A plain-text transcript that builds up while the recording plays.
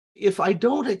if I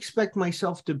don't expect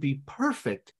myself to be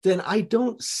perfect, then I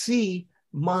don't see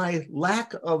my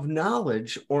lack of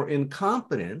knowledge or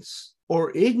incompetence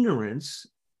or ignorance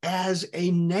as a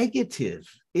negative.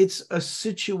 It's a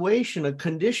situation, a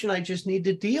condition I just need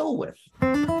to deal with.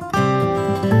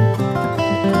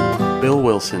 Bill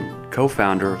Wilson,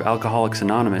 co-founder of Alcoholics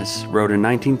Anonymous, wrote in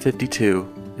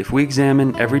 1952, "If we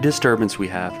examine every disturbance we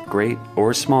have, great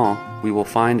or small, we will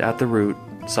find at the root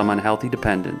some unhealthy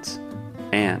dependence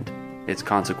and its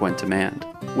consequent demand."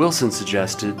 Wilson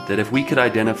suggested that if we could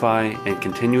identify and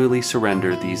continually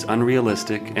surrender these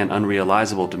unrealistic and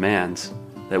unrealizable demands,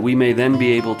 that we may then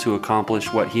be able to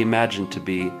accomplish what he imagined to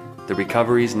be the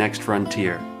recovery's next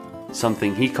frontier,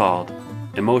 something he called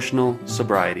emotional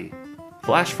sobriety.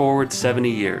 Flash forward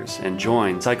 70 years and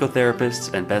join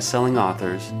psychotherapists and best-selling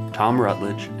authors Thom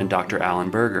Rutledge and Dr. Allen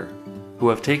Berger, who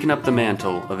have taken up the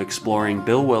mantle of exploring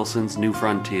Bill Wilson's new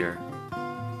frontier.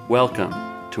 Welcome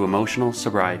to Emotional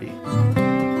Sobriety.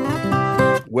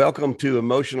 Welcome to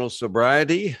Emotional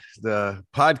Sobriety, the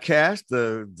podcast,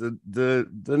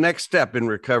 the next step in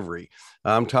recovery.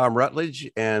 I'm Thom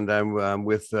Rutledge, and I'm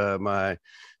with my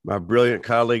brilliant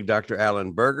colleague, Dr.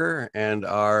 Allen Berger, and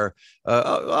our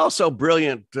also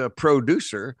brilliant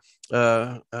producer,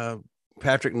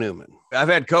 Patrick Newman. I've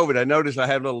had COVID. I noticed I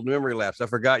had a little memory lapse. I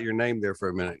forgot your name there for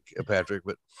a minute, Patrick,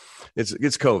 but it's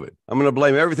COVID. I'm going to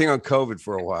blame everything on COVID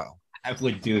for a while. I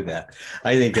would do that.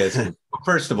 I think that's,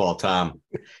 first of all, Thom,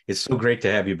 it's so great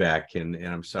to have you back. And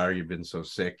I'm sorry you've been so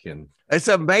sick. And it's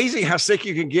amazing how sick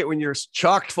you can get when you're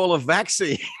chocked full of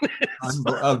vaccine.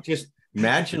 Just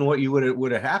imagine what you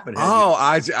would have happened.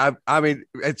 I mean,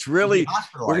 it's really,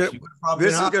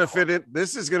 this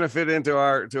is going to fit into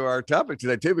our topic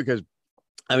today too, because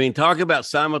I mean, talk about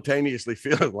simultaneously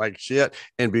feeling like shit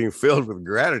and being filled with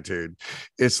gratitude.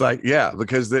 It's like, yeah,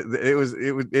 because it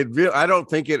really, I don't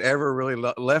think it ever really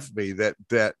left me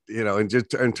that, you know, and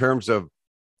just in terms of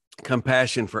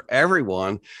compassion for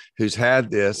everyone who's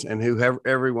had this and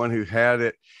everyone who had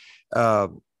it.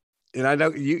 And I know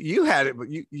you had it, but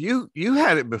you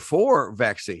had it before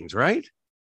vaccines, right?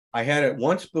 I had it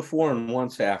once before and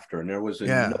once after, and there was a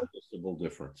noticeable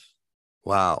difference.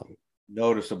 Wow.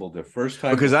 Noticeable the first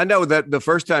time, because I know that the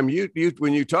first time you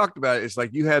when you talked about it, it's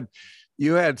like you had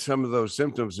some of those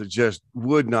symptoms that just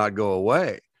would not go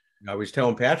away. I was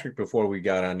telling Patrick before we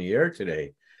got on the air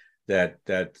today that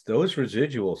those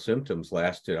residual symptoms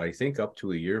lasted, I think, up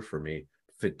to a year for me.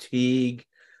 Fatigue,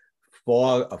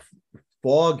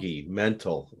 foggy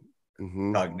mental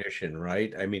cognition,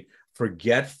 right? I mean,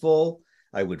 forgetful.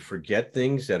 I would forget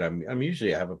things that I'm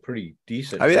usually, I have a pretty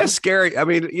decent. I mean, that's scary. I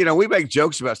mean, you know, we make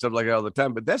jokes about stuff like that all the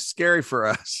time, but that's scary for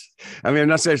us. I mean, I'm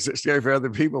not saying it's scary for other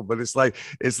people, but it's like,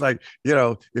 if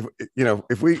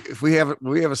we have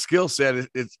a skill set,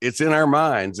 it's in our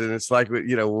minds. And it's like,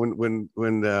 you know, when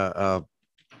you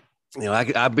know,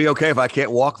 I'd be okay if I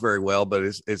can't walk very well, but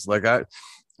it's like,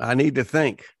 I need to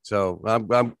think. So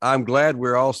I'm glad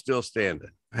we're all still standing.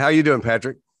 How you doing,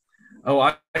 Patrick? Oh,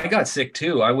 I got sick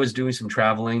too. I was doing some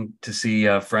traveling to see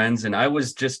friends, and I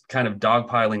was just kind of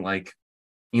dogpiling, like,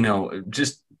 you know,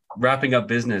 just wrapping up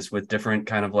business with different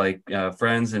kind of like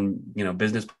friends and, you know,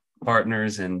 business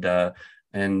partners, and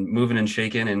moving and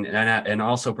shaking, and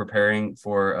also preparing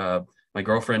for my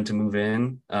girlfriend to move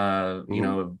in, you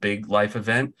know, a big life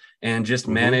event, and just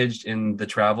managed in the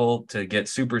travel to get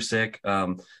super sick.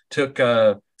 Took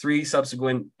 3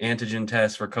 subsequent antigen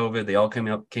tests for COVID. They all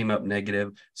came up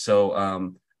negative. So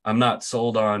I'm not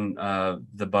sold on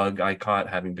the bug I caught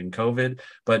having been COVID,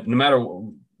 but no matter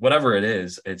whatever it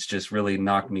is, it's just really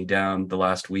knocked me down the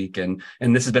last week. And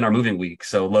this has been our moving week.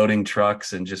 So loading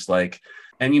trucks and just like,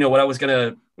 and you know what, I was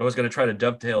gonna try to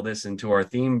dovetail this into our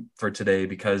theme for today,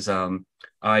 because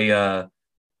I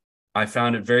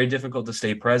found it very difficult to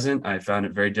stay present. I found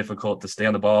it very difficult to stay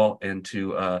on the ball and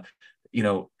to, you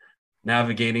know,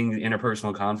 navigating the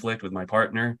interpersonal conflict with my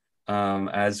partner,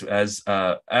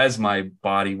 as my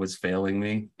body was failing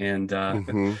me. And,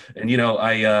 and, you know,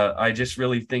 I just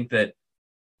really think that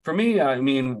for me, I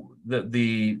mean,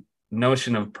 the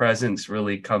notion of presence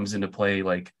really comes into play,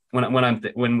 like when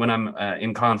I'm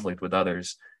in conflict with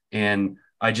others, and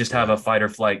I just have a fight or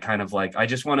flight kind of like, I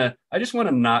just want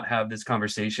to not have this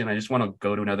conversation. I just want to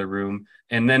go to another room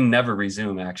and then never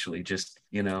resume, actually, just,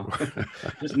 you know,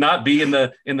 just not be in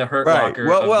the hurt locker.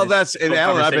 Well, that's, and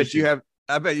Alan, I bet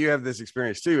you have this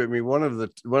experience too. I mean, one of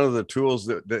the tools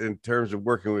that in terms of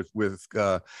working with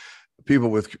people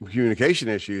with communication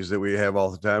issues that we have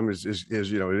all the time is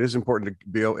you know, it is important to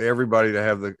be everybody to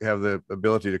have the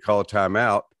ability to call a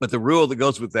timeout. But the rule that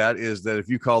goes with that is that if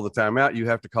you call the timeout, you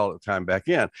have to call it time back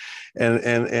in.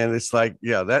 And it's like,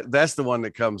 yeah, that's the one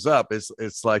that comes up.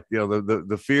 It's like, you know,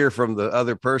 the fear from the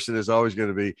other person is always going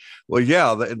to be, well,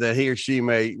 yeah, that he or she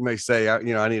may say,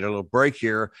 you know, I need a little break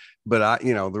here. But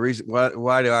you know, the reason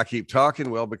why do I keep talking?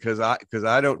 Well, because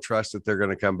I don't trust that they're going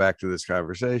to come back to this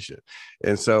conversation.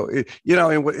 And so, you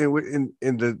know, in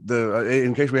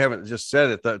case we haven't just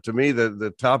said it, to me,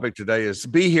 the topic today is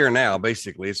be here now.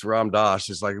 Basically, it's Ram Dass.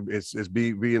 It's like it's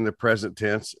be in the present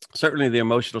tense. Certainly, the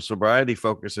emotional sobriety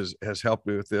focus has helped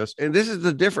me with this. And this is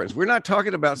the difference. We're not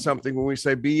talking about something when we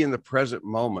say be in the present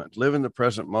moment, live in the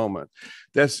present moment.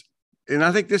 And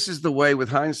I think this is the way with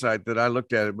hindsight that I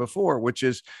looked at it before, which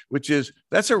is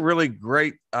that's a really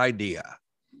great idea.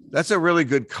 That's a really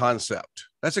good concept.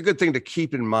 That's a good thing to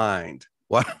keep in mind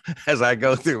as I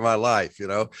go through my life. You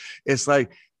know, it's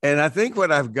like, and I think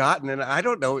what I've gotten, and I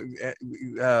don't know,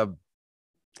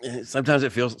 sometimes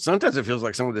it feels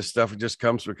like some of this stuff just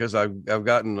comes because I've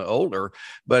gotten older,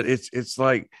 but it's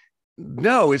like,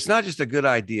 no, it's not just a good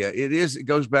idea. It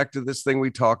goes back to this thing we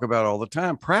talk about all the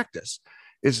time, practice.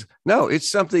 It's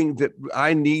something that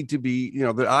I need to be, you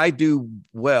know, that I do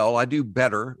well, I do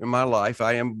better in my life.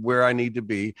 I am where I need to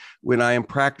be when I am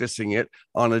practicing it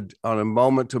on a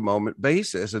moment to moment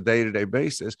basis, a day to day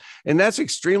basis. And that's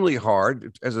extremely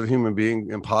hard as a human being,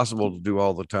 impossible to do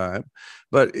all the time.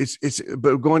 But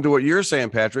but going to what you're saying,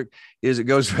 Patrick, is it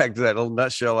goes back to that little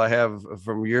nutshell I have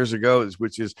from years ago,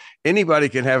 which is anybody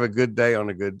can have a good day on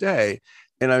a good day.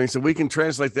 And I mean, so we can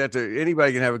translate that to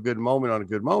anybody can have a good moment on a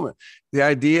good moment. The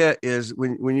idea is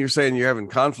when you're saying you're having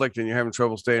conflict and you're having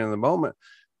trouble staying in the moment,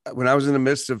 when I was in the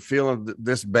midst of feeling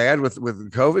this bad with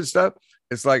COVID stuff,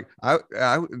 it's like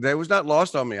that was not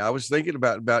lost on me. I was thinking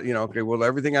about, you know, okay, well,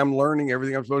 everything I'm learning,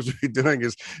 everything I'm supposed to be doing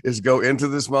is go into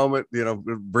this moment, you know,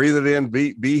 breathe it in,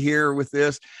 be here with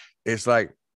this. It's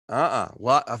like, I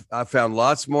found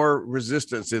lots more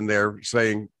resistance in there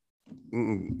saying,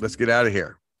 let's get out of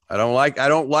here. I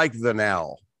don't like the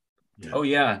now. Oh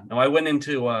yeah. No, I went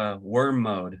into worm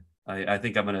mode. I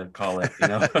think I'm gonna call it, you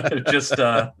know, just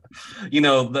you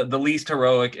know, the least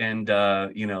heroic. And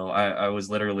you know, I was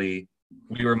literally,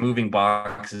 we were moving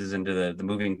boxes into the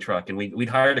moving truck, and we'd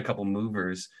hired a couple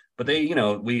movers, but they, you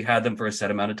know, we had them for a set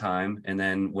amount of time, and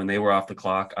then when they were off the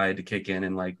clock, I had to kick in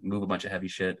and like move a bunch of heavy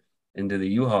shit into the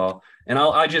U-Haul. And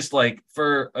I just like,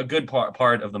 for a good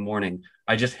part of the morning,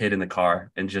 I just hid in the car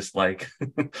and just like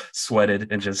sweated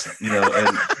and just, you know,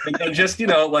 and just, you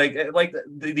know, like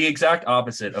the exact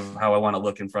opposite of how I want to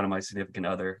look in front of my significant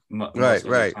other most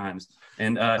of the times.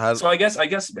 And so I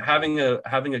guess having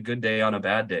a good day on a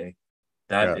bad day,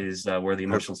 that is where the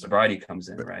emotional sobriety comes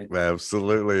in, right?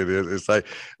 Absolutely, it is. It's like,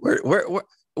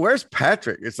 where's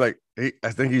Patrick? It's like,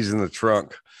 I think he's in the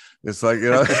trunk. It's like, you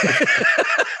know.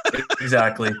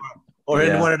 Exactly. Or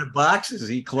in one of the boxes.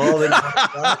 He crawled in one of the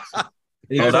boxes.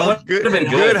 That would have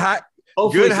been good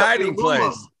hiding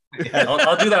place. Yeah,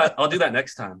 I'll do that. I'll do that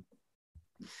next time.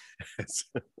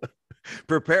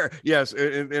 Prepare. Yes.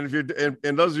 And if you're,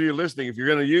 and those of you listening, if you're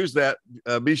going to use that,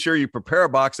 be sure you prepare a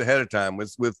box ahead of time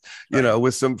with, you know,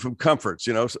 with some comforts,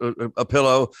 you know, a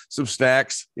pillow, some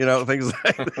snacks, you know, things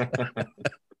like that.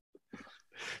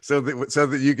 so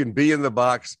that you can be in the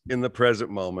box in the present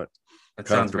moment. That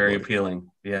sounds very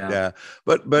appealing. Yeah. Yeah.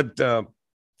 But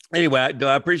anyway,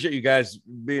 I appreciate you guys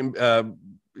being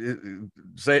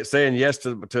saying yes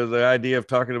to the idea of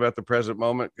talking about the present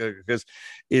moment, because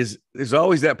there's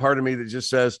always that part of me that just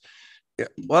says,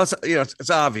 well, it's, you know, it's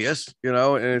obvious, you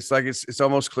know, and it's like it's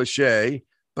almost cliche,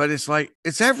 but it's like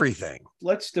it's everything.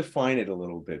 Let's define it a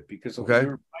little bit, because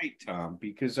you're right, Tom,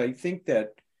 because I think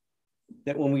that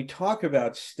when we talk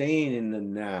about staying in the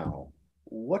now,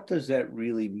 what does that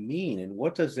really mean, and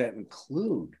what does that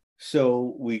include?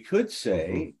 So we could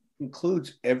say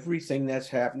includes everything that's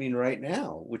happening right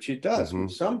now, which it does,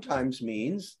 which sometimes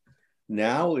means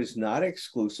now is not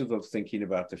exclusive of thinking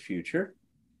about the future.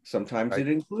 Sometimes it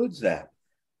includes that.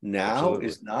 Now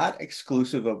is not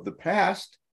exclusive of the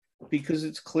past, because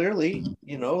it's clearly,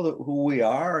 you know, that who we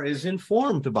are is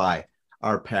informed by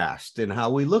our past and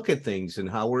how we look at things and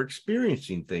how we're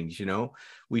experiencing things. You know,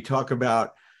 we talk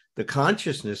about the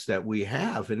consciousness that we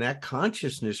have, and that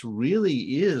consciousness really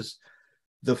is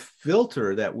the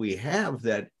filter that we have,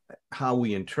 that how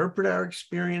we interpret our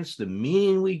experience, the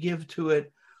meaning we give to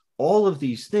it, all of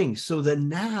these things. So the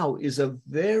now is a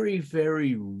very,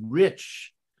 very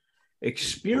rich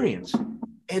experience.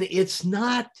 And it's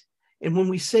not, and when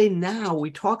we say now,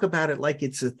 we talk about it like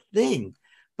it's a thing,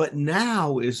 but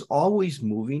now is always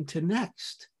moving to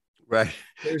next. Right.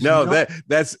 No,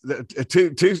 that's two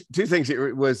things.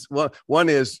 It was, well, one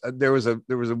is there was a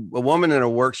woman in a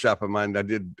workshop of mine I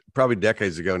did probably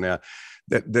decades ago now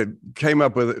that came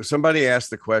up with, somebody asked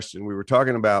the question. We were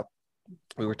talking about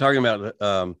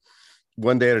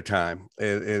one day at a time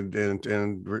in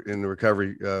the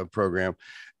recovery program.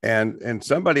 And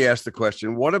somebody asked the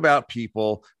question, what about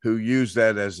people who use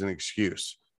that as an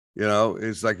excuse?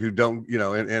 It's like, who don't,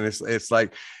 and it's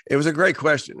like, it was a great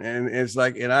question. And it's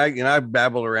like, and I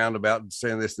babbled around about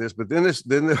saying this, but then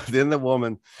the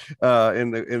woman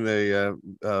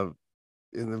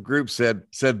in the group said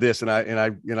this, and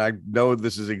I know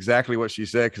this is exactly what she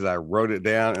said, because I wrote it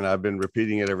down and I've been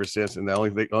repeating it ever since. And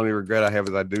the only regret I have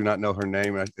is I do not know her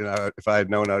name. If I had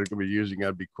known I was going to be using,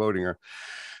 I'd be quoting her.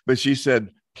 But she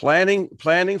said, planning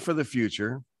for the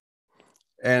future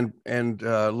and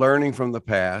learning from the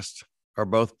past are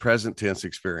both present tense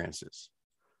experiences.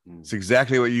 It's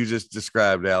exactly what you just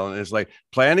described, Alan. It's like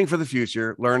planning for the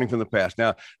future, learning from the past.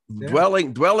 Now,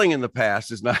 dwelling in the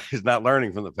past is not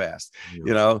learning from the past,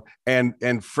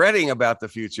 and fretting about the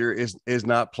future is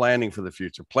not planning for the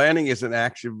future. Planning is an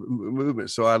active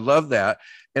movement. So I love that.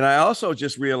 And I also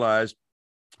just realized,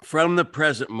 from the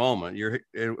present moment,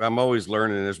 I'm always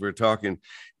learning as we're talking,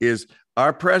 is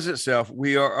our present self.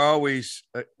 We are always,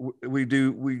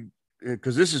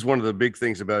 because this is one of the big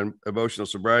things about emotional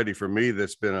sobriety for me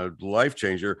that's been a life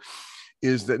changer,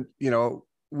 is that,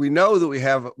 we know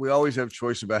that we always have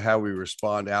choice about how we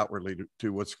respond outwardly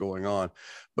to what's going on,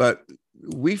 but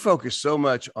we focus so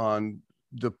much on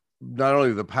not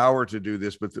only the power to do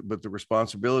this, but the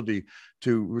responsibility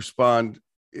to respond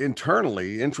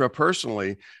internally,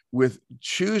 intrapersonally, with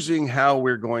choosing how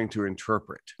we're going to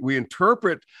interpret. We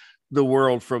interpret the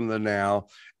world from the now.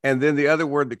 And then the other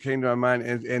word that came to my mind,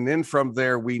 and then from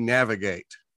there we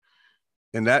navigate.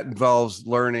 And that involves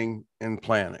learning and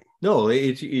planning. No,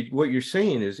 what you're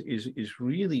saying is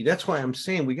really, that's why I'm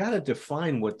saying we got to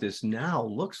define what this now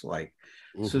looks like,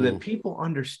 so that people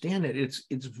understand it.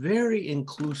 It's very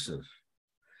inclusive.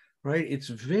 Right.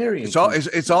 It's always,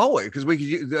 because we could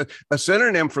use a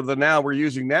synonym for the now we're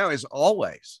using now is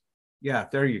always. Yeah,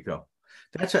 there you go.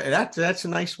 That's a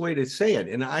nice way to say it.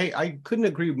 And I couldn't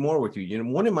agree more with you.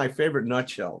 One of my favorite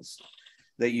nutshells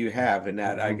that you have, and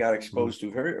that I got exposed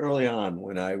to very early on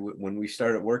when we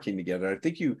started working together. I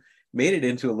think you made it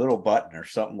into a little button or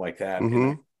something like that.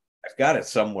 And I've got it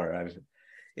somewhere.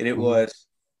 And it was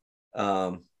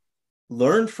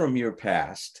learn from your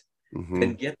past.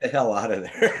 And get the hell out of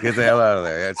there. Get the hell out of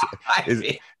there.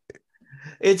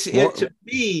 To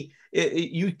me,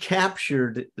 you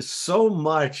captured so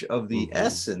much of the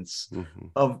essence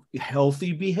of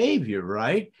healthy behavior,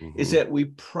 right? Is that we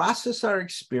process our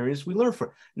experience, we learn from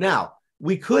it. Now,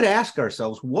 we could ask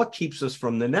ourselves, what keeps us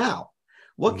from the now?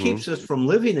 What keeps us from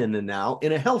living in the now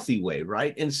in a healthy way,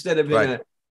 right? Instead of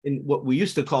in what we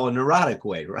used to call a neurotic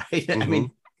way, right? I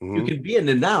mean, you can be in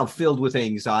the now filled with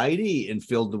anxiety and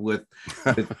filled with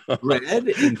dread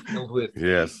and filled with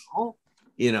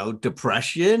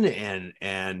depression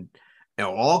and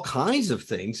all kinds of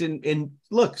things. And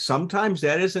look, sometimes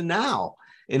that is a now.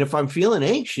 And if I'm feeling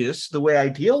anxious, the way I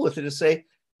deal with it is say,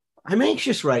 I'm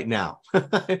anxious right now.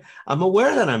 I'm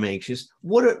aware that I'm anxious.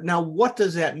 What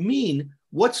does that mean?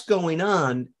 What's going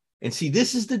on? And see,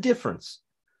 this is the difference.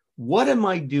 What am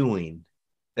I doing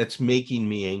that's making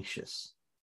me anxious?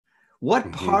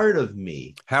 What part of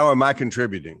me? How am I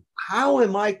contributing? How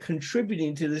am I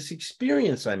contributing to this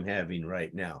experience I'm having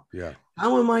right now? Yeah.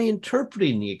 How am I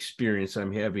interpreting the experience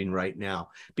I'm having right now?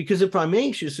 Because if I'm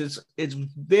anxious, it's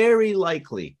very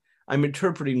likely I'm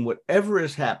interpreting whatever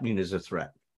is happening as a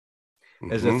threat,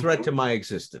 as a threat to my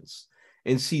existence.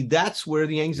 And see, that's where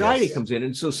the anxiety comes in.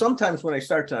 And so sometimes when I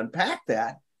start to unpack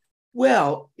that,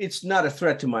 well, it's not a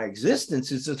threat to my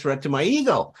existence, it's a threat to my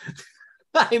ego.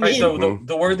 I mean, so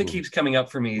the word that keeps coming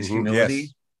up for me is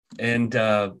humility. And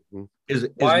is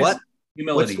what?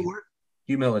 Humility. What's the word?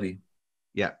 Humility.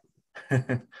 Yeah.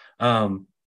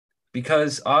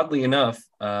 Because oddly enough,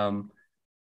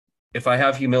 if I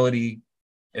have humility,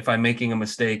 if I'm making a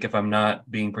mistake, if I'm not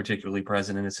being particularly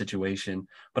present in a situation,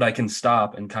 but I can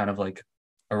stop and kind of like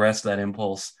arrest that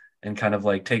impulse and kind of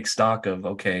like take stock of,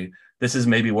 okay, this is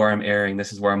maybe where I'm erring,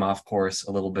 this is where I'm off course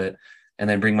a little bit, and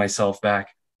then bring myself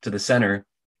back to the center.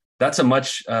 That's a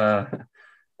much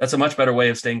better way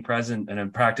of staying present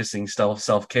and practicing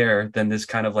self-care than this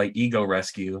kind of like ego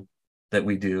rescue that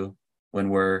we do when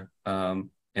we're in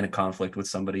a conflict with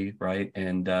somebody, right?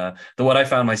 And what I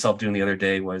found myself doing the other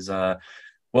day was,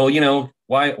 why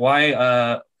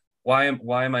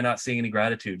am I not seeing any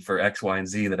gratitude for X, Y, and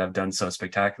Z that I've done so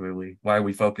spectacularly? Why are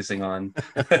we focusing on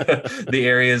the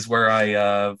areas where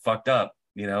I fucked up?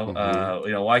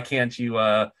 Why can't you,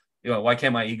 why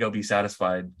can't my ego be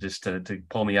satisfied just to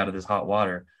pull me out of this hot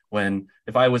water? When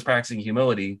if I was practicing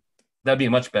humility, that'd be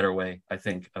a much better way, I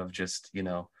think, of just,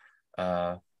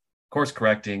 course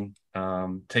correcting,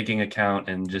 taking account,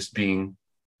 and just being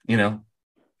a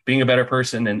better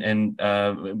person, and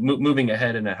moving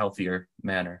ahead in a healthier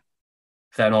manner.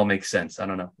 If that all makes sense. I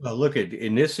don't know. Well, look at,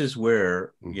 and this is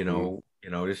where,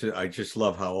 this is, I just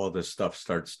love how all this stuff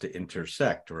starts to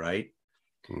intersect, right?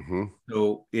 Mm-hmm.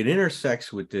 So it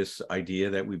intersects with this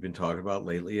idea that we've been talking about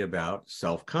lately about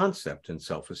self-concept and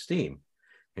self-esteem.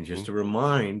 And just to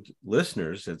remind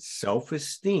listeners that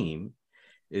self-esteem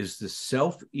is the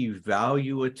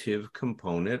self-evaluative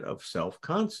component of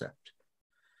self-concept.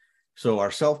 So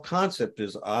our self-concept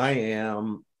is, I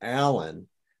am Allen.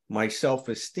 My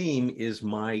self-esteem is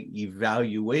my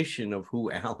evaluation of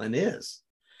who Allen is.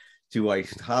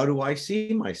 How do I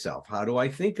see myself? How do I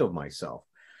think of myself?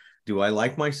 Do I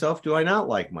like myself? Do I not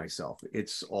like myself?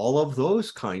 It's all of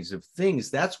those kinds of things.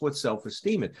 That's what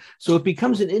self-esteem is. So it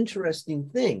becomes an interesting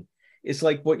thing. It's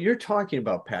like what you're talking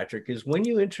about, Patrick, is when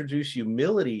you introduce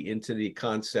humility into the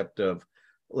concept of,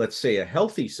 let's say, a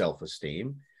healthy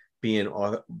self-esteem,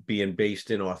 being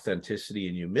based in authenticity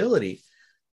and humility,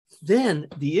 then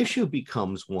the issue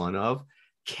becomes one of,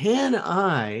 can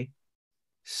I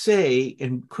say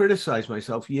and criticize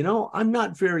myself, I'm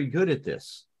not very good at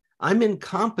this. I'm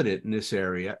incompetent in this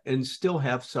area and still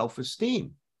have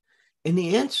self-esteem? And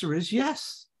the answer is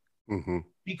yes. Mm-hmm.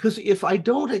 Because if I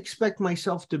don't expect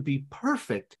myself to be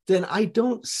perfect, then I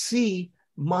don't see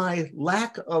my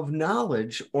lack of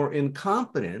knowledge or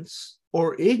incompetence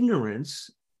or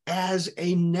ignorance as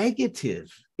a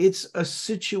negative. It's a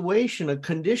situation, a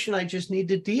condition I just need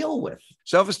to deal with.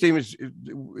 Self-esteem is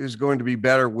going to be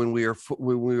better when we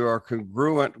are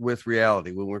congruent with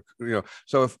reality. When we're,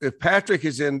 so if Patrick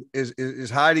is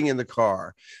hiding in the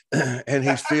car and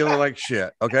he's feeling like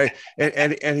shit, okay,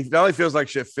 and he not only feels like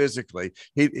shit physically,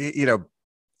 he knows,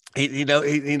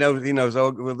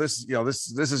 oh, well, this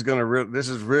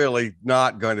is really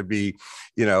not going to be,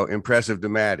 impressive to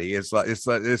Maddie. It's like,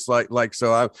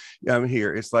 so I'm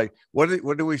here. It's like,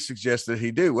 what do we suggest that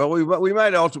he do? Well, we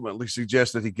might ultimately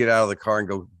suggest that he get out of the car and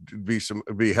go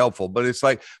be helpful. But it's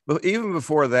like, but even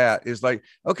before that is like,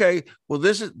 okay, well,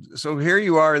 so here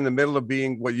you are in the middle of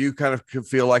being what you kind of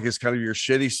feel like is kind of your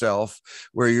shitty self,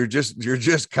 where you're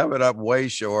just coming up way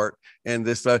short. And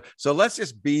this, so let's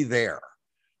just be there.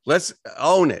 Let's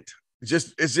own it.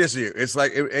 It's just you. It's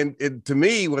like, and to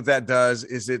me, what that does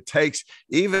is it takes,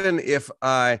 even if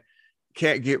I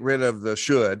can't get rid of the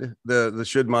should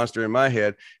monster in my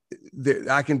head,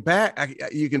 you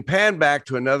can pan back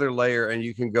to another layer and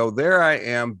you can go, there I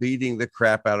am beating the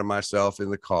crap out of myself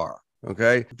in the car.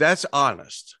 Okay. That's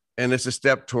honest. And it's a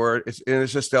step toward it's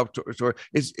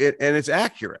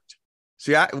accurate.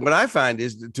 See, what I find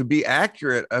is to be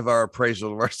accurate of our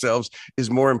appraisal of ourselves is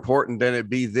more important than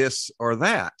it be this or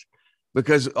that,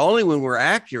 because only when we're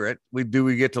accurate, we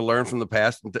get to learn from the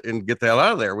past and get the hell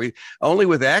out of there. Only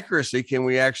with accuracy can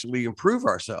we actually improve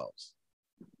ourselves.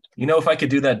 If I could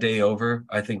do that day over,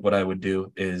 I think what I would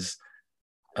do is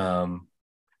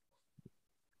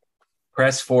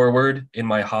press forward in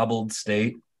my hobbled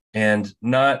state and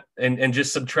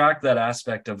just subtract that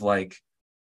aspect of like,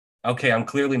 okay, I'm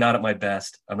clearly not at my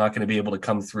best. I'm not going to be able to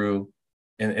come through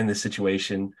in this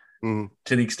situation to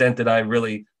the extent that I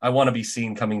want to be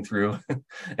seen coming through,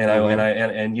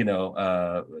 and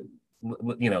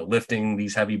lifting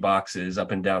these heavy boxes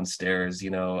up and down stairs,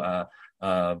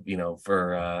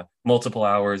 for multiple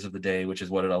hours of the day, which is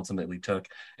what it ultimately took,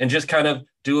 and just kind of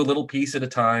do a little piece at a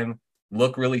time,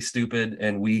 look really stupid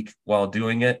and weak while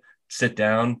doing it. Sit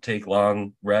down, take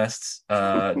long rests,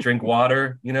 drink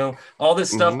water, all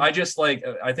this stuff. I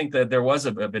think that there was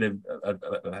a bit of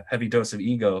a heavy dose of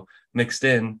ego mixed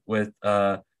in with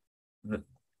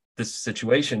this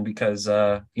situation because,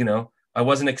 I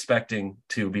wasn't expecting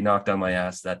to be knocked on my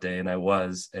ass that day. And I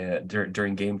was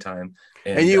during game time.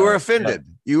 And you were offended.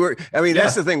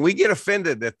 That's the thing. We get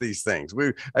offended at these things.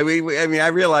 I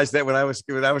realized that when I was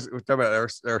talking about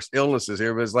our illnesses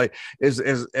here, but it's like, as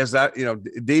that,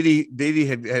 Dee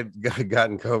had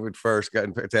gotten COVID first,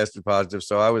 gotten tested positive.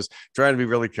 So I was trying to be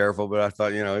really careful, but I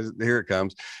thought, here it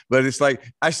comes. But it's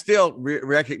like, I still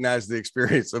recognize the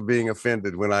experience of being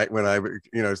offended when I,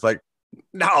 it's like,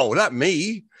 no, not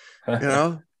me,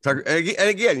 And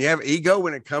again, you have ego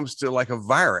when it comes to like a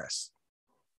virus.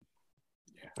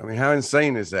 I mean, how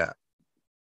insane is that?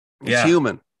 It's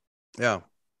human. Yeah.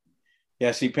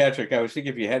 Yeah, see, Patrick, I was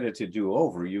thinking if you had it to do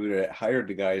over, you would have hired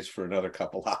the guys for another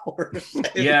couple hours.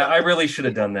 Yeah, I really should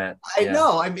have done that. I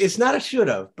know. It's not a should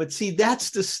have, but see,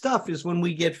 that's the stuff is when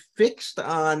we get fixed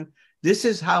on this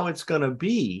is how it's going to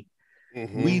be,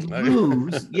 we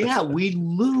lose. We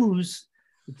lose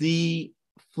the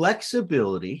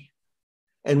flexibility.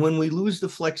 And when we lose the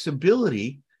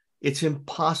flexibility, it's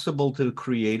impossible to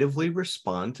creatively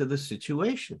respond to the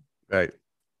situation. Right.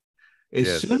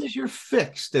 As soon as you're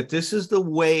fixed that this is the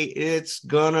way it's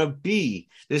gonna be,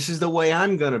 this is the way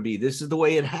I'm gonna be, this is the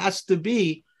way it has to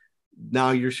be,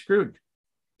 now you're screwed.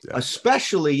 Yeah.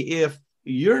 Especially if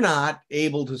you're not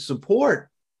able to support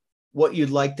what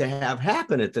you'd like to have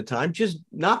happen at the time, just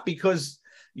not because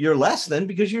you're less than,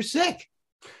 because you're sick.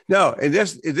 No, and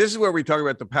this is where we talk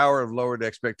about the power of lowered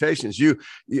expectations.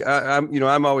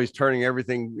 I'm always turning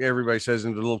everything everybody says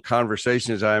into little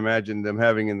conversations I imagine them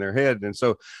having in their head. And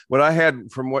so what I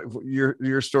had from what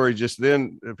your story just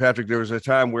then, Patrick, there was a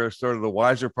time where sort of the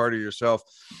wiser part of yourself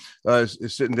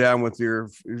is sitting down with your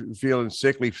feeling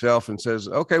sickly self and says,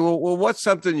 okay, well, what's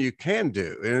something you can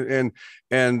do?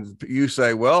 And you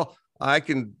say, well, I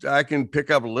can pick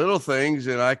up little things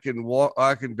and I can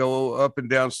go up and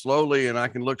down slowly and I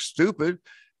can look stupid.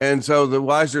 And so the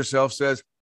wiser self says,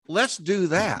 let's do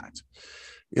that.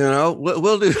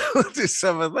 We'll do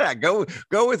some of that. Go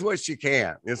with what you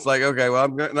can. It's like, okay, well,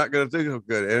 I'm not going to do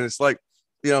good. And it's like,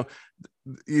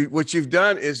 what you've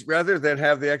done is rather than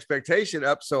have the expectation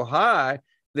up so high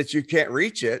that you can't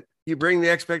reach it, you bring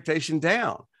the expectation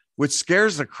down, which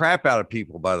scares the crap out of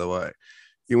people, by the way.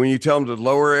 When you tell them to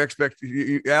lower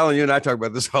Alan, you and I talk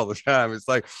about this all the time. It's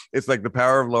like the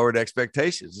power of lowered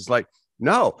expectations. It's like,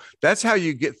 no, that's how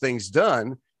you get things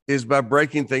done is by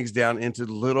breaking things down into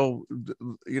little,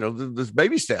 the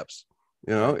baby steps.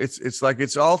 It's like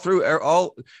it's all through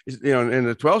and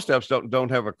the 12 steps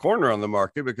don't have a corner on the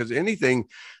market because anything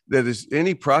that is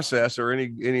any process or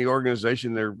any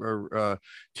organization they're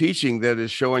teaching that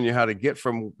is showing you how to get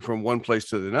from one place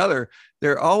to another,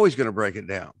 they're always going to break it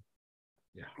down.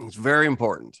 Yeah, it's very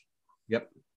important. Yep.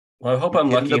 Well, I hope I'm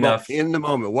lucky enough in the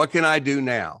moment. What can I do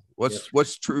now?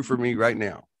 What's true for me right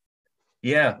now?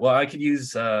 Yeah. Well, I could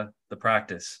use the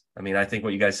practice. I mean, I think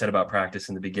what you guys said about practice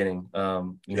in the beginning.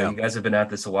 You guys have been at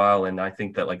this a while, and I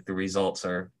think that like the results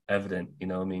are evident. I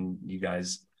mean, you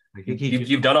guys,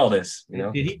 you've done all this.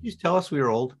 Did he just tell us we were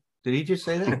old? Did he just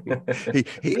say that?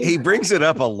 he brings it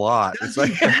up a lot. It's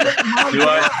like,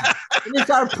 it's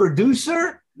our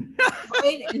producer.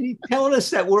 Right? And he's telling us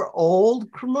that we're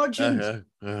old curmudgeons.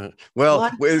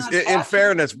 Well, in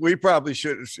fairness, we probably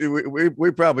should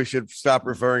stop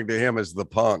referring to him as the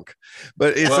punk.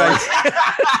 But it's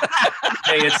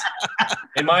hey, it's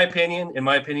in my opinion,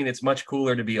 it's much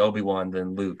cooler to be Obi-Wan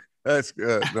than Luke. That's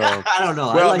good. No. I don't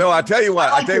know. Well, I tell you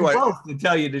what. Both, to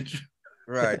tell you the truth.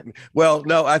 Right. Well,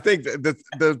 no, I think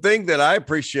the thing that I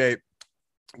appreciate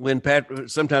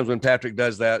sometimes when Patrick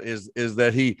does that is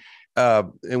that he.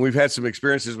 And we've had some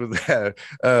experiences with that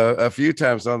a few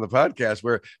times on the podcast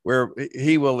where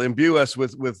he will imbue us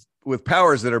with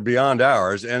powers that are beyond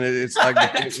ours, and it's like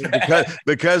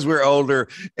because we're older,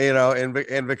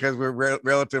 and because we're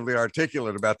relatively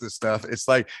articulate about this stuff. It's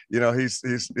like he'll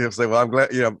say, "Well, I'm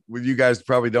glad you guys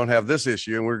probably don't have this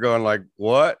issue," and we're going like,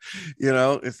 "What?"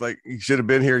 It's like you should have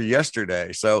been here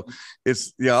yesterday. So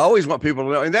it's I always want people to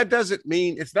know, and that doesn't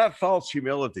mean it's not false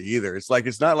humility either. It's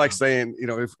not like saying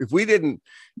if we didn't,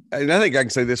 and I think I can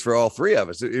say this for all three of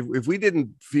us, if we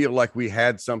didn't feel like we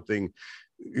had something.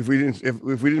 If we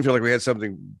didn't feel like we had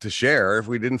something to share, if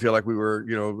we didn't feel like we were,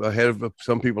 ahead of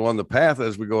some people on the path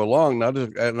as we go along, not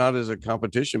as a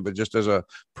competition, but just as a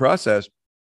process,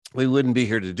 we wouldn't be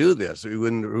here to do this. We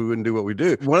wouldn't do what we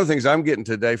do. One of the things I'm getting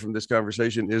today from this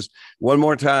conversation is one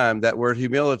more time that word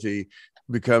humility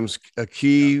becomes a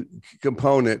key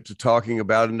component to talking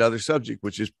about another subject,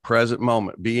 which is present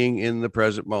moment, being in the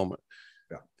present moment.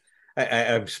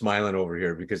 I'm smiling over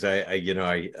here because I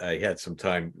had some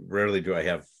time. Rarely do I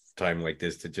have time like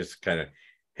this to just kind of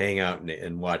hang out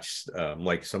and watch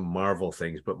like some Marvel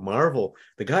things. But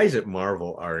the guys at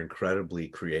Marvel are incredibly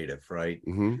creative, right?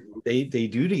 Mm-hmm. They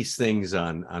do these things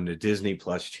on the Disney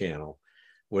Plus channel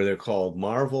where they're called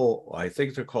Marvel. I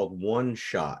think they're called One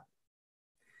Shot.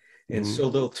 And so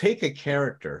they'll take a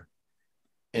character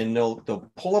and they'll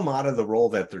pull them out of the role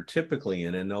that they're typically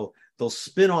in, and they'll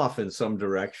spin off in some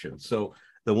direction. So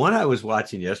the one I was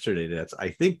watching yesterday, that's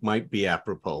I think might be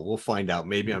apropos. We'll find out.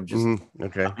 Maybe I'm just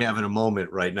I'm having a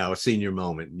moment right now, a senior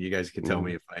moment, and you guys can tell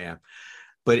me if I am.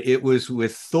 But it was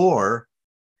with Thor,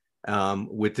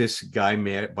 with this guy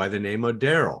by the name of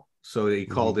Daryl. So they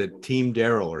called it Team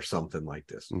Daryl or something like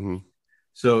this.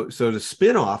 So the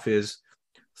spinoff is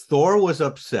Thor was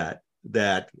upset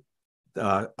that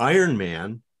Iron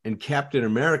Man and Captain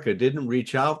America didn't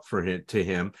reach out to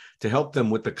him to help them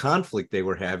with the conflict they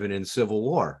were having in Civil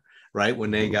War, right?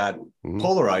 When they got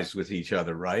polarized with each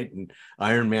other, right? And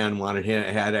Iron Man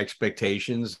had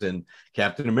expectations, and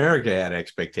Captain America had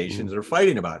expectations. They're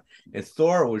fighting about it. And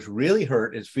Thor was really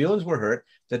hurt. His feelings were hurt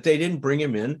that they didn't bring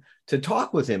him in to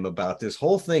talk with him about this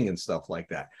whole thing and stuff like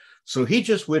that. So he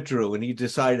just withdrew, and he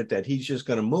decided that he's just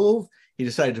going to move. He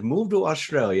decided to move to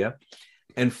Australia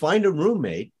and find a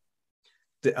roommate,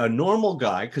 a normal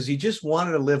guy, because he just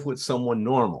wanted to live with someone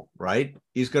normal, right?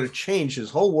 He's going to change his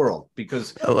whole world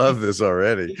because I love this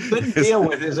already. He couldn't deal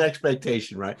with his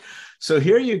expectation, right? So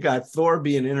here you got Thor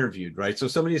being interviewed, right? So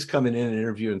somebody's coming in and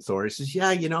interviewing Thor. He says,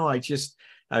 yeah,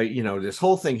 this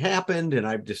whole thing happened, and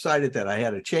I've decided that I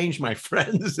had to change my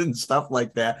friends and stuff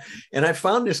like that. And I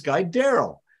found this guy,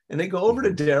 Daryl. And they go over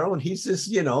to Daryl, and he's this,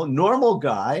 normal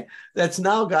guy that's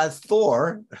now got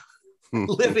Thor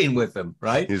living with him,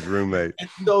 right? His roommate. And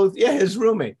so, his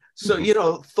roommate. So,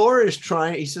 Thor is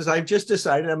trying, he says, I've just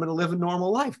decided I'm going to live a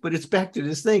normal life, but it's back to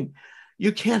this thing.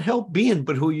 You can't help being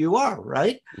but who you are,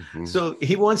 right? So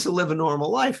he wants to live a normal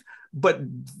life, but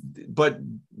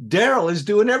Daryl is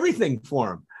doing everything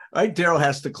for him, right? Daryl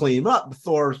has to clean up.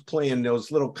 Thor's playing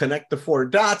those little connect the four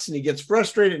dots, and he gets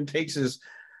frustrated and takes his,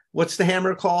 what's the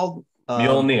hammer called?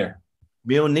 Mjolnir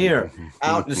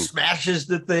out and smashes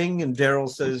the thing. And Daryl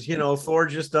says, Thor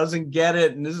just doesn't get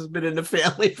it. And this has been in the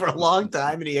family for a long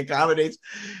time, and he accommodates.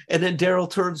 And then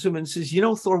Daryl turns to him and says,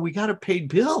 Thor, we got to pay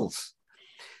bills.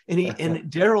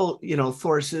 And Daryl,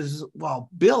 Thor says, well,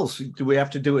 bills, do we have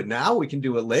to do it now? We can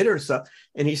do it later.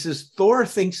 And he says, Thor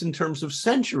thinks in terms of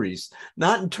centuries,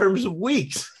 not in terms of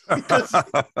weeks.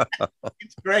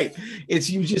 It's great.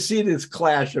 You just see this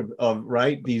clash of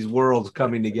right, these worlds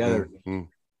coming together.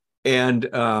 And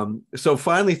so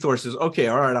finally Thor says, okay,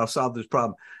 all right, I'll solve this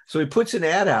problem. So he puts an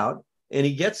ad out, and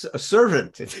he gets a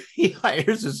servant. He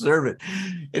hires a servant,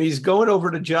 and he's going over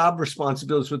to job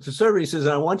responsibilities with the servant. He says,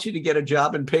 I want you to get a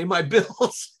job and pay my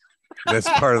bills. That's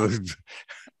part of the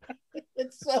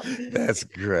that's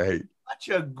great.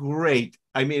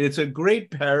 It's a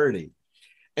great parody.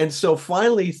 And so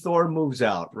finally Thor moves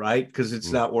out, right? Because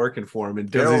it's not working for him.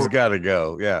 And he's got to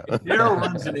go. Yeah. Daryl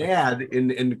runs an ad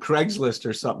in Craigslist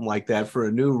or something like that for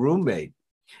a new roommate.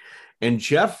 And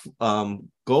Jeff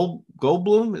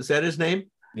Goldblum, is that his name?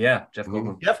 Yeah, Jeff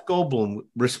Goldblum. Jeff Goldblum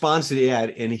responds to the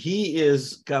ad, and he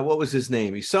is, God, what was his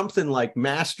name? He's something like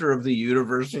Master of the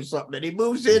Universe or something. And he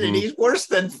moves in, and he's worse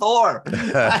than Thor.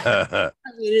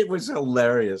 It was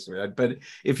hilarious, man. But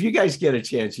if you guys get a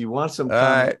chance, you want some. All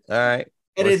right.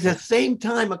 And at the same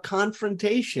time, a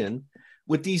confrontation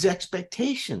with these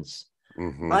expectations,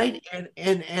 right?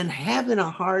 And having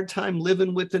a hard time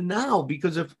living with the now,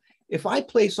 because if I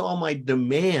place all my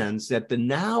demands that the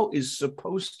now is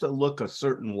supposed to look a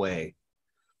certain way,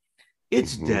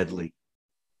 it's deadly.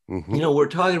 We're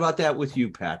talking about that with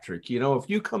you, Patrick. If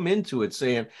you come into it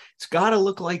saying it's got to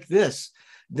look like this,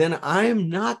 then I'm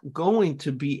not going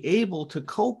to be able to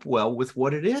cope well with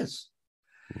what it is.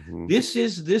 This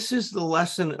is the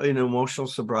lesson in emotional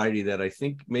sobriety that I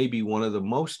think may be one of the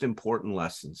most important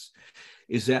lessons,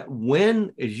 is that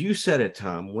when, as you said it,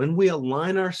 Tom, when we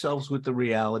align ourselves with the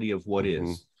reality of what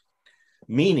is,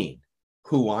 meaning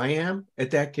who I am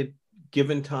at that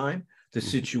given time, the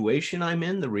situation I'm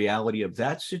in, the reality of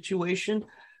that situation,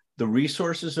 the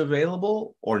resources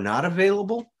available or not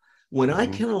available, when I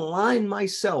can align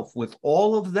myself with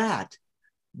all of that,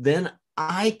 then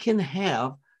I can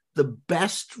have the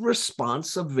best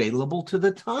response available to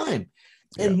the time.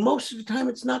 And most of the time,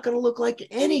 it's not going to look like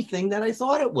anything that I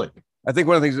thought it would. I think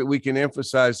one of the things that we can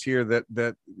emphasize here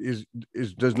that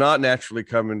does not naturally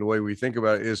come in the way we think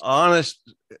about it is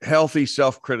honest, healthy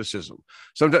self-criticism.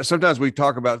 Sometimes we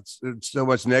talk about so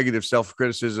much negative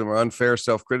self-criticism or unfair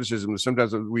self-criticism that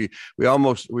sometimes we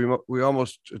almost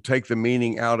take the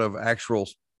meaning out of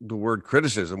the word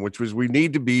criticism, which was we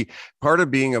need to be part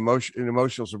of being in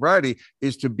emotional sobriety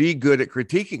is to be good at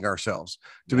critiquing ourselves,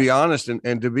 to be honest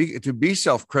and to be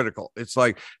self-critical. It's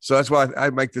like, so that's why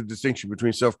I make the distinction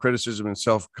between self-criticism and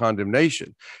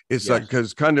self-condemnation. It's like,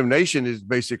 because condemnation is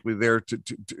basically there to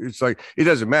it's like, it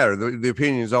doesn't matter. The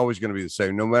opinion is always going to be the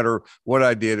same. No matter what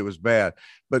I did, it was bad.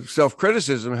 But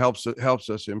self-criticism helps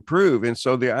us improve. And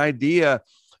so the idea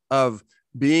of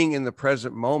being in the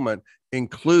present moment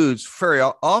includes very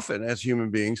often as human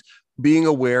beings being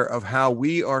aware of how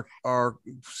we are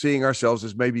seeing ourselves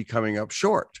as maybe coming up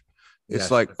short. It's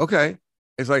like, okay,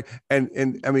 It's like,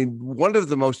 and I mean, one of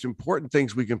the most important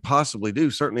things we can possibly do,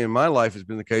 certainly in my life has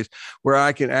been the case, where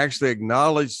I can actually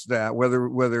acknowledge that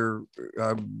whether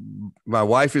my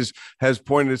wife has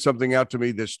pointed something out to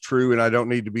me that's true and I don't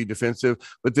need to be defensive,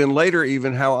 but then later,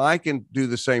 even how I can do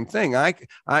the same thing. I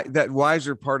that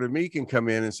wiser part of me can come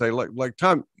in and say, like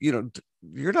Tom,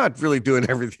 you're not really doing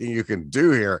everything you can do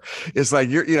here. It's like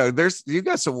you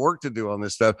got some work to do on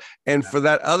this stuff. And for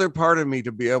that other part of me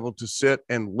to be able to sit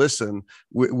and listen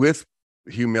with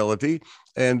humility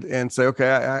and say,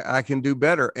 okay, I can do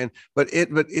better. But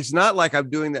it's not like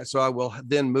I'm doing that so I will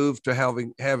then move to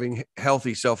having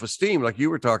healthy self-esteem, like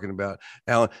you were talking about,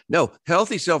 Alan. No,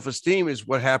 healthy self-esteem is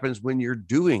what happens when you're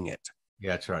doing it.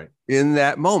 Yeah, that's right. In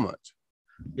that moment.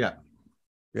 Yeah.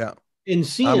 Yeah. In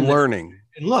seeing I'm learning.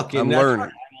 And look, I'm learning.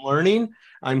 Right. I'm learning.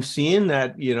 I'm seeing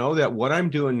that, that what I'm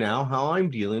doing now, how I'm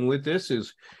dealing with this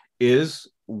is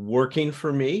working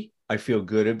for me. I feel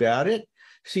good about it.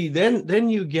 See, then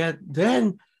you get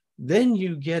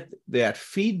that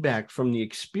feedback from the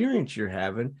experience you're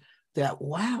having that,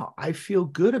 wow, I feel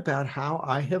good about how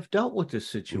I have dealt with this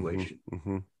situation.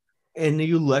 Mm-hmm. And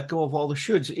you let go of all the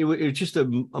shoulds. It was just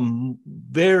a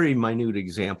very minute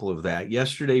example of that.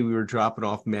 Yesterday, we were dropping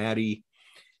off Maddie,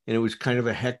 and it was kind of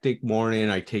a hectic morning.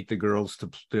 I take the girls to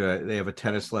they have a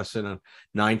tennis lesson on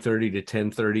 9:30 to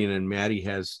 10:30, and then Maddie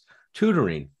has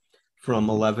tutoring from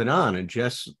 11 on. And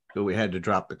Jess, we had to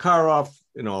drop the car off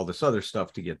and all this other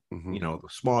stuff to get, the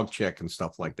smog check and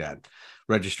stuff like that.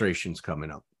 Registration's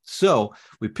coming up. So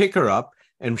we pick her up,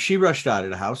 and she rushed out of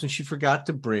the house, and she forgot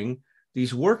to bring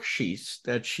these worksheets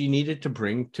that she needed to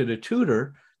bring to the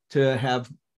tutor to have,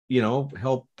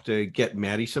 help to get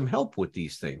Maddie some help with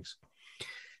these things.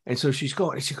 And so she's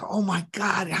going, oh my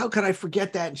God, how could I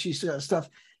forget that? And she said stuff.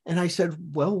 And I said,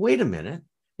 well, wait a minute.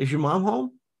 Is your mom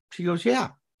home? She goes,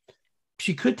 yeah.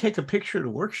 She could take a picture of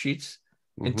the worksheets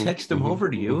and text them over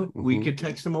to you. We could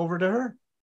text them over to her.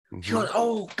 She goes,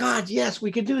 oh God, yes,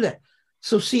 we could do that.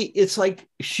 So see, it's like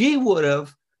she would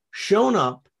have shown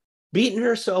up, beaten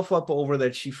herself up over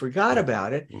that she forgot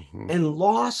about it and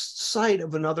lost sight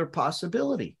of another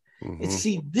possibility. And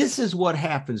see, this is what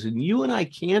happens. And you and I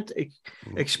can't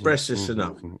express this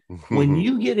enough. When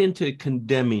you get into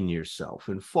condemning yourself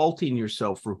and faulting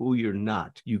yourself for who you're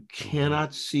not, you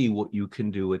cannot see what you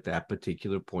can do at that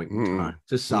particular point in time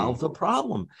to solve the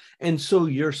problem. And so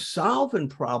your solving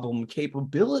problem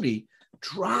capability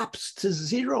drops to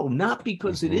zero, not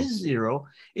because it is zero.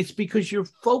 It's because you're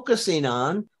focusing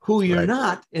on who you're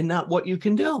not and not what you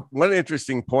can do. One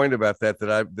interesting point about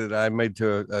that I made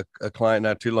to a client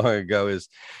not too long ago is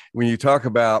when you talk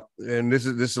about, and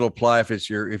this will apply if it's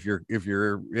your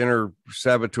inner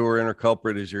saboteur, inner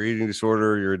culprit is your eating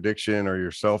disorder, or your addiction, or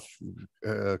your self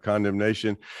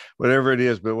condemnation, whatever it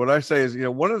is. But what I say is,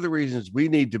 one of the reasons we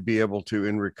need to be able to,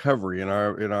 in recovery, in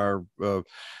our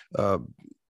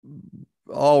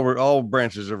all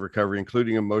branches of recovery,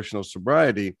 including emotional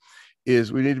sobriety,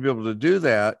 is we need to be able to do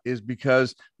that is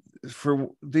because for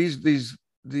these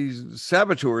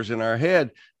saboteurs in our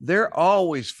head, they're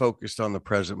always focused on the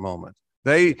present moment.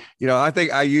 They, I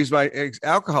think I use my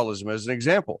alcoholism as an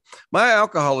example. My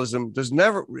alcoholism is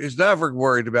never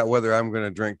worried about whether I'm going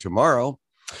to drink tomorrow.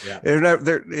 Yeah.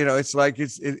 It's like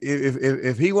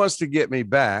if he wants to get me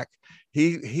back,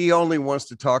 he only wants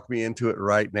to talk me into it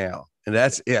right now. And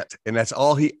that's it. And that's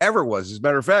all he ever was. As a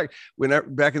matter of fact,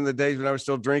 back in the days when I was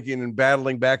still drinking and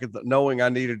battling back at knowing I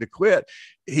needed to quit,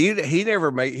 he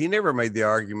never made the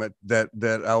argument that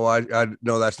I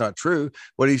know that's not true.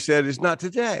 What he said is not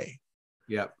today.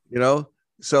 Yeah.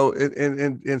 So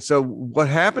and so what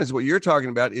happens, what you're talking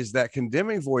about, is that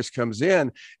condemning voice comes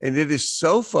in, and it is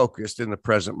so focused in the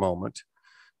present moment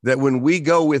that when we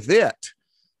go with it,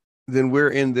 then we're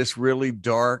in this really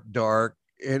dark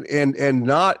and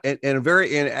a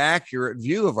very inaccurate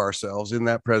view of ourselves in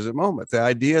that present moment. The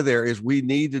idea there is we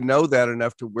need to know that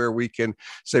enough to where we can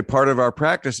say part of our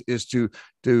practice is to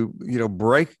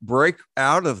break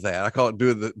out of that. I call it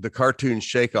do the cartoon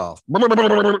shake off.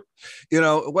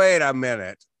 Wait a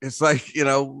minute. It's like,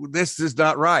 this is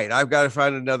not right. I've got to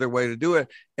find another way to do it.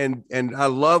 And I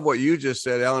love what you just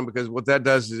said, Alan, because what that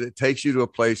does is it takes you to a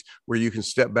place where you can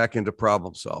step back into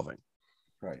problem solving.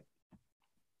 Right.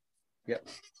 Yep.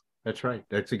 That's right.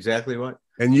 That's exactly what.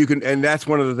 And that's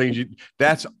one of the things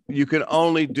you can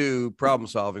only do problem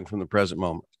solving from the present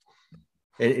moment.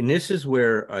 And this is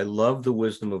where I love the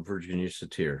wisdom of Virginia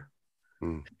Satir.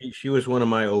 She was one of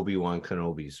my Obi-Wan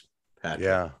Kenobis, Patrick.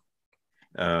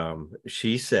 Yeah.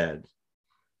 She said,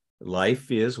 life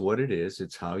is what it is.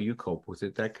 It's how you cope with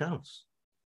it that counts.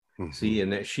 See,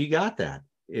 and that she got that.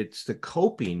 It's the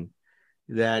coping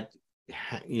that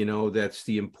that's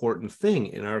the important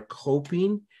thing. And our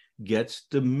coping gets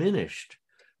diminished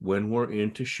when we're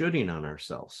into shooting on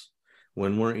ourselves,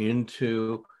 when we're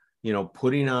into,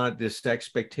 putting on this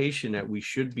expectation that we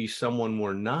should be someone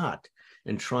we're not,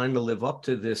 and trying to live up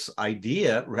to this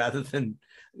idea rather than,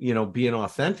 being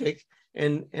authentic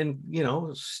and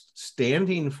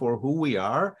standing for who we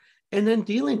are and then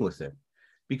dealing with it.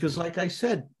 Because like I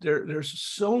said, there's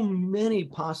so many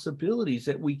possibilities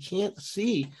that we can't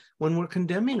see when we're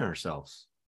condemning ourselves.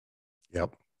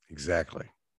 Yep, exactly.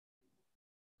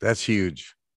 That's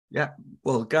huge. Yeah.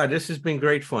 Well, God, this has been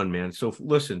great fun, man. So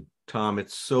listen, Thom,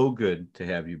 it's so good to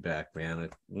have you back, man.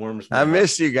 It warms my heart. I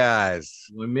missed you guys.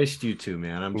 I missed you too,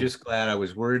 man. I'm just glad. I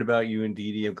was worried about you and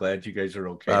Dee Dee. I'm glad you guys are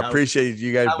okay. I appreciate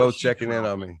you guys both checking in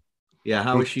on me. Yeah,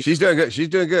 how is she? She's doing good. She's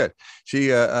doing good. She,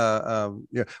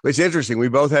 it's interesting. We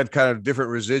both had kind of different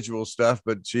residual stuff,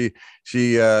 but she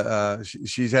held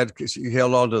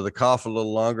on to the cough a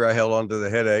little longer. I held on to the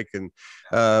headache, and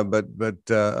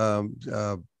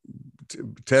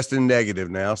testing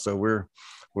negative now, so we're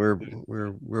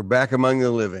back among the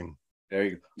living. There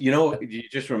you go. You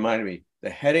just reminded me.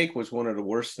 The headache was one of the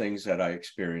worst things that I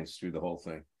experienced through the whole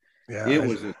thing. Yeah, it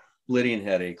was a splitting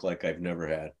headache like I've never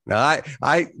had. Now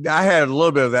I had a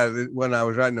little bit of that when I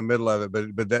was right in the middle of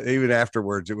it, but that, even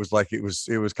afterwards, it was like it was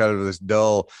kind of this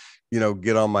dull,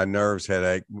 get on my nerves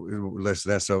headache.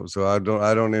 Listen, so I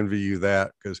don't envy you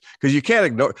that, because you can't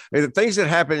ignore the things that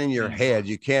happen in your head.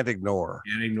 You can't ignore.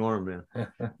 Can't ignore them,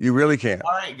 man. You really can't.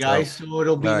 All right, guys. So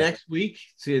it'll be next week.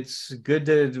 It's good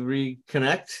to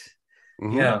reconnect.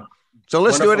 Mm-hmm. Yeah. So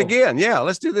let's do it again. Yeah,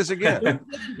 let's do this again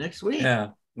next week. Yeah.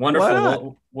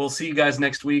 Wonderful. We'll see you guys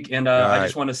next week. And I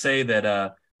just want to say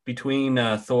that between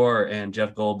Thor and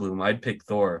Jeff Goldblum, I'd pick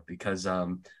Thor because,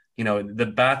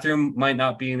 the bathroom might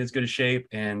not be in as good a shape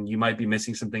and you might be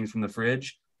missing some things from the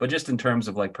fridge. But just in terms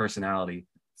of like personality,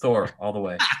 Thor all the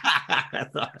way.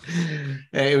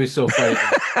 Hey, it was so funny.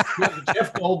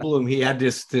 Jeff Goldblum, he had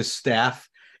this staff.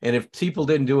 And if people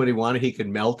didn't do what he wanted, he could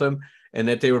melt them. And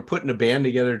that they were putting a band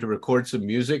together to record some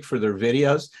music for their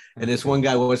videos. And this one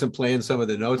guy wasn't playing some of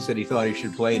the notes that he thought he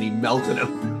should play, and he melted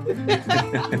them.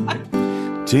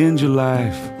 Tend your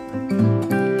life,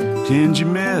 tend your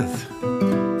myth.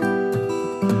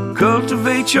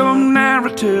 Cultivate your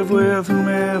narrative with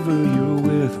whomever you're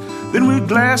with. Then with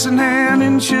glass in hand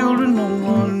and children on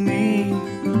one knee,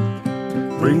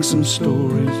 bring some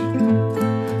stories,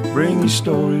 bring your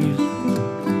stories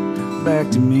back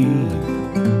to me.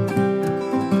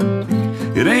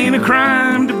 It ain't a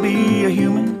crime to be a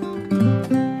human.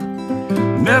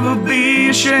 Never be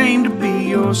ashamed to be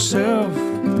yourself.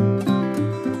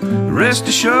 Rest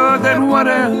assured that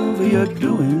whatever you're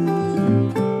doing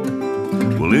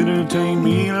will entertain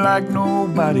me like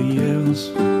nobody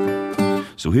else.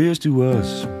 So here's to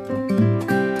us,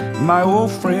 my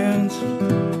old friends,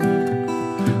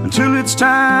 until it's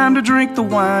time to drink the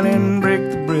wine and break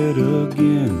the bread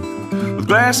again. With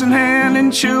glass in hand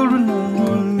and children on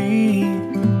one knee,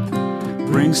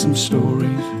 bring some stories,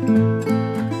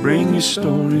 bring your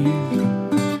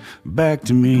stories back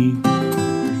to me.